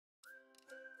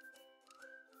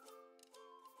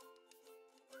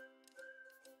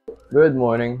Good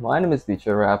morning. My name is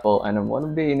Teacher Raffle, and I'm one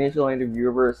of the initial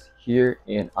interviewers here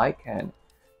in ICANN.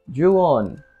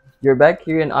 Juwon, you're back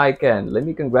here in ICANN. Let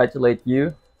me congratulate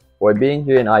you for being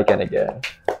here in ICANN again.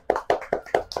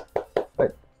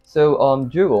 Right.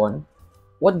 Juwon,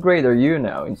 what grade are you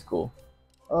now in school?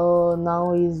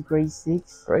 Now is grade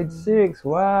 6. Grade 6.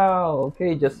 Wow.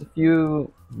 Okay, just a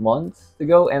few months to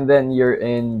go, and then you're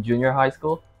in junior high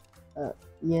school? Uh,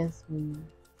 yes.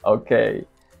 Okay.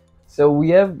 So we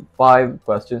have 5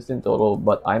 questions in total,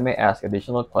 but I may ask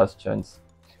additional questions.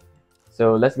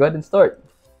 So let's go ahead and start.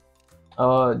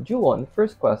 Juwon,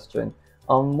 first question.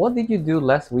 What did you do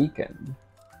last weekend?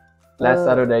 Last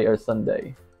Uh, Saturday or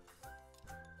Sunday?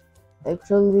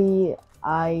 Actually,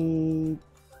 I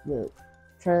uh,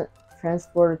 tra-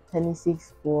 transferred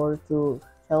 26 for to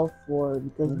 12 for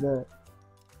because Mhm.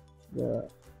 the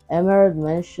Emerald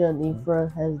Mansion in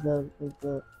front has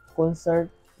the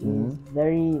concert is Mhm.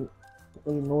 very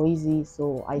noisy,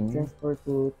 so I Mhm. transferred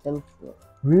to 12 floor.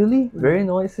 Really? Very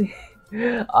noisy.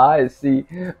 I see.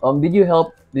 Did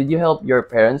you help your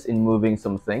parents in moving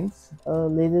some things? A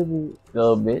little bit. A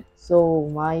little bit. So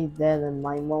my dad and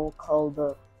my mom called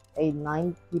 8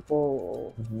 9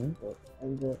 people, Mhm.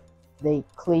 and they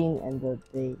clean and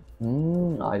they.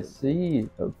 I see.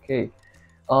 Okay.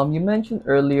 You mentioned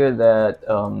earlier that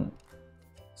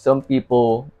some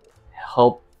people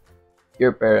help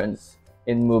your parents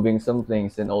in moving some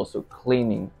things and also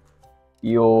cleaning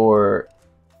your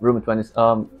room 20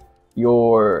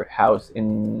 your house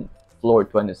in floor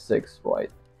 26, right?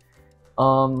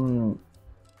 um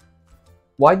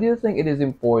why do you think it is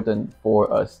important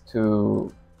for us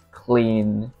to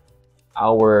clean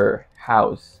our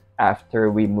house after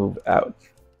we move out?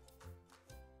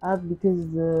 Because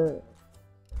the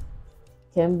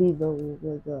can be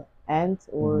the ant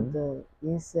or Mm-hmm. the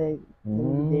insect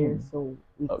can be there, Mm. so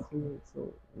we Okay. clean it.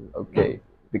 So Okay,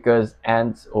 because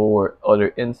ants or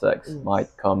other insects might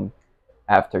yes. come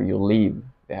after you leave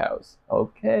the house.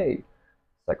 Okay.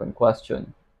 Second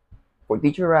question. For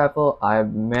teacher raffle, I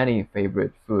have many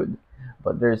favorite food,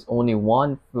 but there's only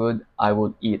one food I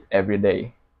would eat every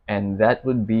day, and that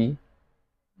would be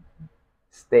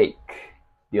steak.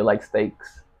 Do you like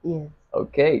steaks? Yes.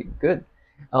 Okay, good.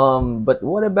 But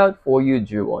what about for you,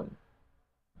 Juwon?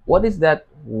 What is that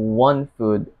one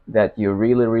food that you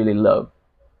really, really love?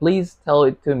 Please tell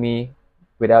it to me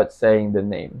without saying the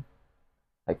name.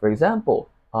 Like for example,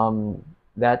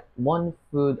 that one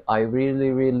food I really,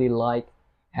 really like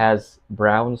has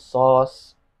brown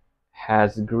sauce,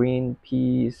 has green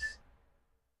peas,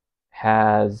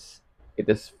 has it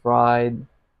is fried.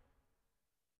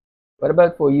 What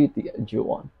about for you,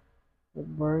 Juwon? The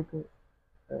burger.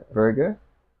 Burger?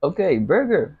 Okay,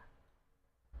 burger.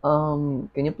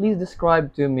 Can you please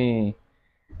describe to me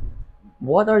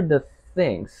what are the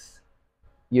things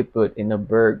you put in a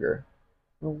burger?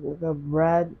 The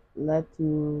bread, lettuce,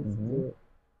 Mm-hmm.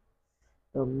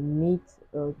 the meat,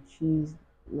 cheese,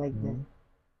 like that.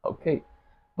 Mm-hmm. Okay,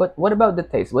 but what about the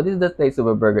taste? What is the taste of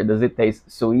a burger? Does it taste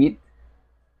sweet?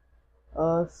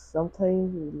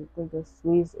 Sometimes it look like a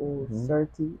Swiss or Mm-hmm.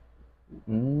 salty.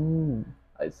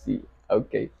 I see.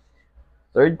 Okay.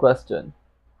 Third question.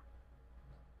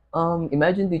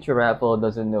 Imagine teacher Raffle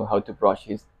doesn't know how to brush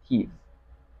his teeth,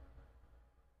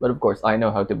 but of course I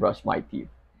know how to brush my teeth.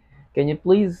 Can you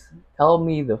please tell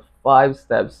me the 5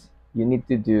 steps you need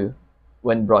to do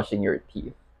when brushing your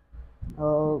teeth?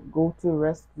 Go to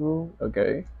restroom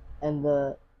Okay. and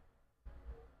the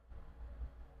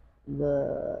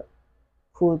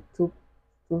put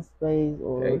toothpaste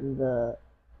or Okay.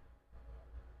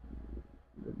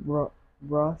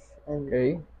 brush and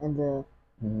Okay. the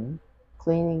Mm-hmm.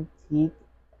 cleaning teeth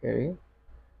Okay.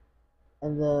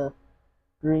 and the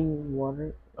drink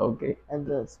water Okay. and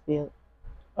the spill.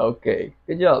 Okay.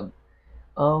 Good job.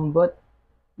 But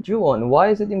Juwon, why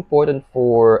is it important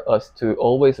for us to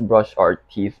always brush our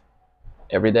teeth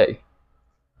every day?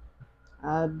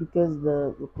 Because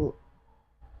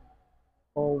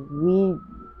we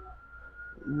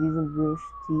didn't brush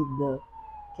teeth, the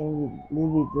can be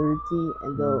little bit dirty,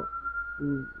 and Mhm. the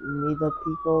made the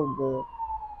people the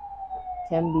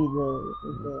can be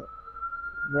the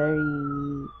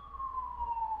very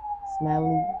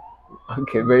smelly.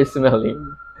 Okay, very smelly.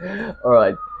 All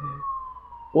right.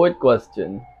 Fourth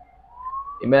question.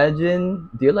 Imagine,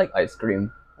 do you like ice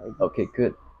cream? Okay,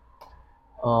 good.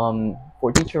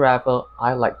 For teacher Raffle,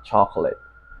 I like chocolate.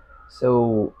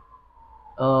 So,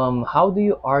 how do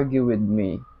you argue with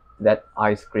me that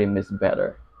ice cream is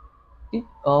better?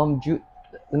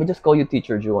 Let me just call you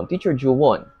Teacher Juwon. Teacher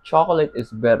Juwon, chocolate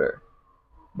is better,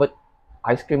 but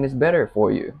ice cream is better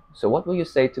for you. So, what will you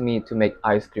say to me to make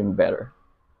ice cream better?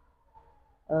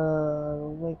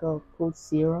 like a Coke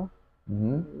Zero,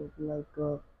 Mm-hmm. with like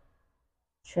a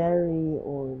cherry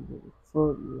or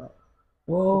fruit, like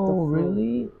with the Whoa, fruit.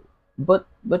 really? But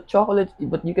chocolate,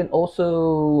 but you can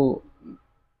also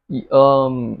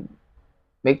um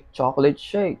make chocolate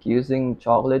shake using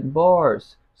chocolate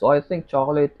bars. So I think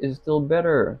chocolate is still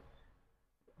better.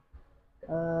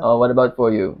 Uh, What about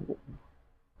for you?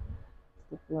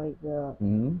 Stuff like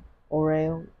Mm-hmm.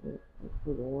 Oreo,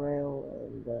 with Oreo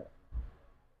and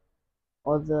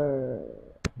other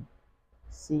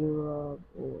syrup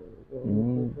or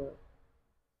Mm, with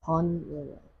honey.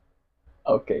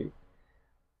 okay.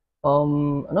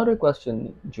 Another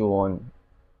question, Juan.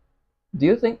 Do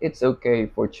you think it's okay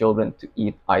for children to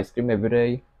eat ice cream every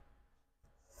day?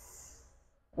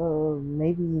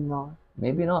 Maybe not,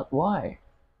 Maybe not. Why?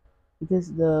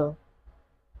 because the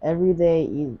everyday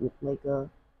is like a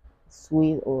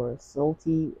sweet or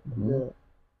salty. Mm-hmm. The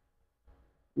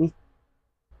we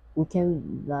we can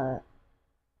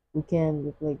we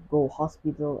can like go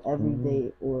hospital every Mm-hmm.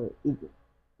 day or eat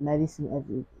medicine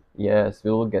every day. Yes,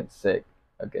 we will get sick.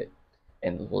 Okay.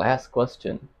 And last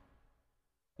question.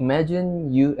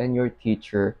 Imagine you and your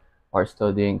teacher are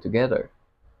studying together.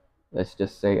 Let's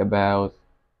just say about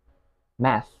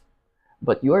math.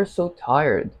 But you are so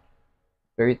tired,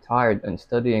 very tired and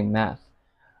studying math.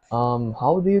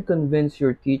 How do you convince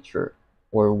your teacher?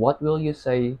 Or what will you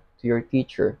say to your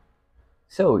teacher?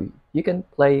 So you can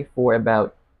play for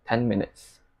about 10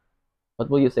 minutes. What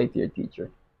will you say to your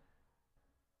teacher?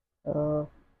 Uh,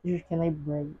 Teacher, can I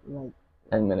break like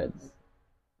 10 minutes.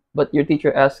 But your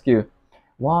teacher asks you,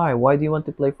 why? Why do you want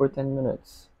to play for 10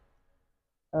 minutes?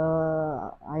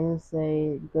 I will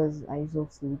say because I so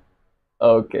sleep.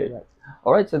 Okay. Like,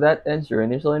 Alright, so that ends your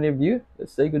initial interview.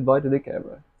 Let's say goodbye to the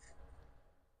camera.